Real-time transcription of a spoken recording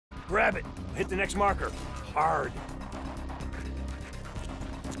Grab it. Hit the next marker. Hard.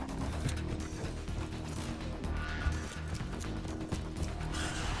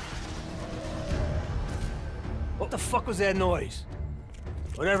 What the fuck was that noise?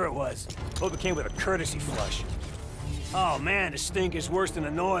 Whatever it was, hope it came with a courtesy flush. Oh man, the stink is worse than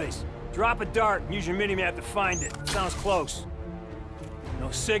the noise. Drop a dart and use your mini-map to find it. Sounds close.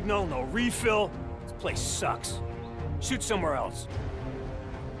 No signal, no refill. This place sucks. Shoot somewhere else.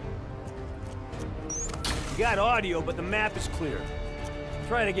 You got audio, but the map is clear.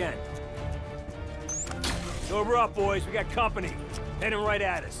 Try it again. Sober up, boys. We got company. Heading right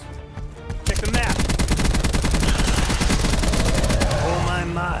at us. Check the map. Oh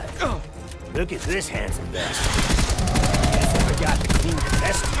my. Look at this handsome bastard. Guess I forgot to clean the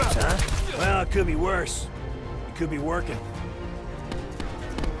test tubes, huh? Well, it could be worse. It could be working.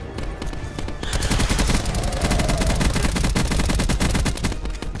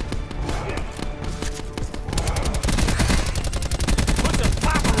 Put some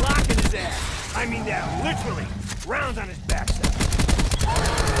pop and lock in his ass. I mean that, literally. Rounds on his backside.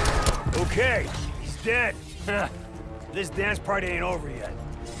 Okay, he's dead. This dance party ain't over yet.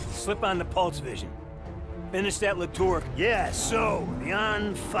 Slip on the pulse vision. Finish that Latour. Yeah, so,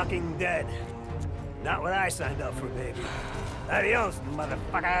 beyond fucking dead. Not what I signed up for, baby. Adios,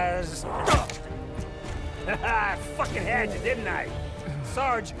 motherfuckers. I fucking had you, didn't I?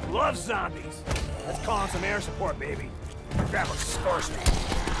 Sarge loves zombies. Let's call in some air support, baby. Grab a scorchman.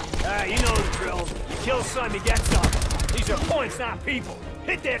 You know the drill. You kill some, you get some. These are points, not people.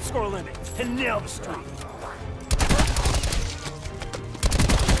 Hit that score limit and nail the street.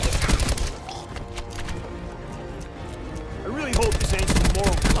 I really hope this ain't some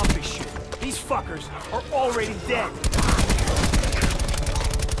moral compass shit. These fuckers are already dead.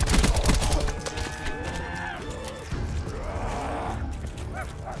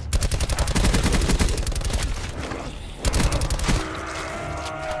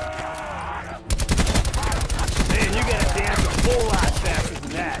 Man, you gotta dance a whole lot faster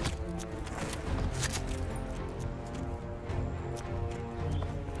than that.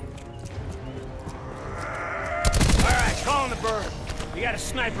 Calling the bird. We got a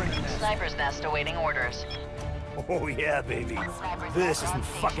sniper in the nest. Sniper's nest awaiting orders. Oh yeah, baby. This is some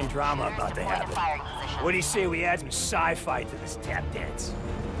fucking drama about to happen. What do you say we add some sci-fi to this tap dance?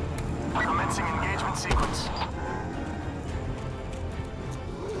 Commencing engagement sequence.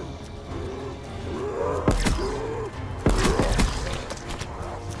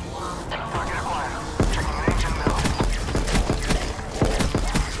 Target acquired. Checking an engine build.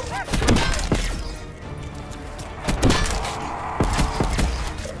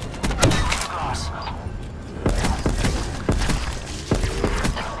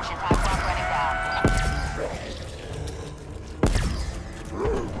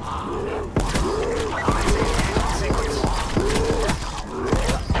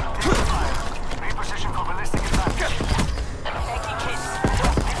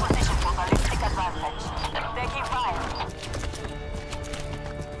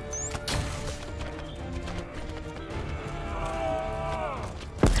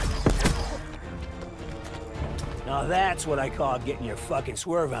 Now that's what I call getting your fucking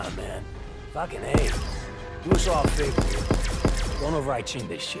swerve on, man. Fucking A. Do us all a favor here. Don't override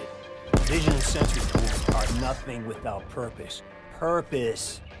this shit. Vision and sensory tools are nothing without purpose.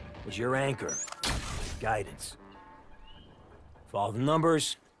 Purpose is your anchor. Guidance. Follow the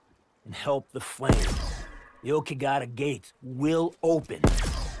numbers and help the flame. The Okigata gate will open.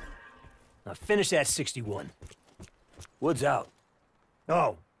 Now finish that 61. Wood's out.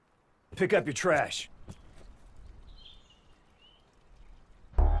 Oh, pick up your trash.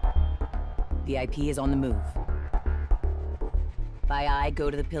 VIP is on the move. By eye, go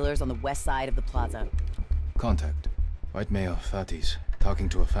to the pillars on the west side of the plaza. Contact. White male, 30s, talking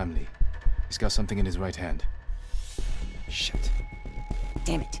to a family. He's got something in his right hand. Shit.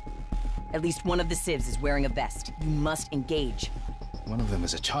 Damn it. At least one of the civs is wearing a vest. You must engage. One of them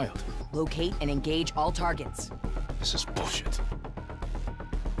is a child. Locate and engage all targets. This is bullshit.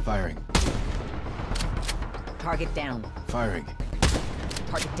 Firing. Target down. Firing.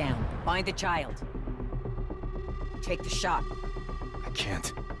 Target down. Find the child. Take the shot. I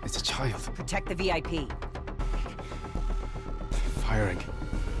can't. It's a child. Protect the VIP. Firing.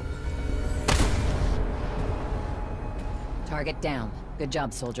 Target down. Good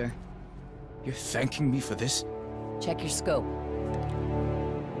job, soldier. You're thanking me for this? Check your scope.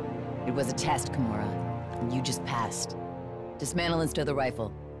 It was a test, Kimura, and you just passed. Dismantle and stow the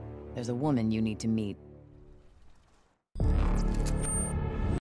rifle. There's a woman you need to meet.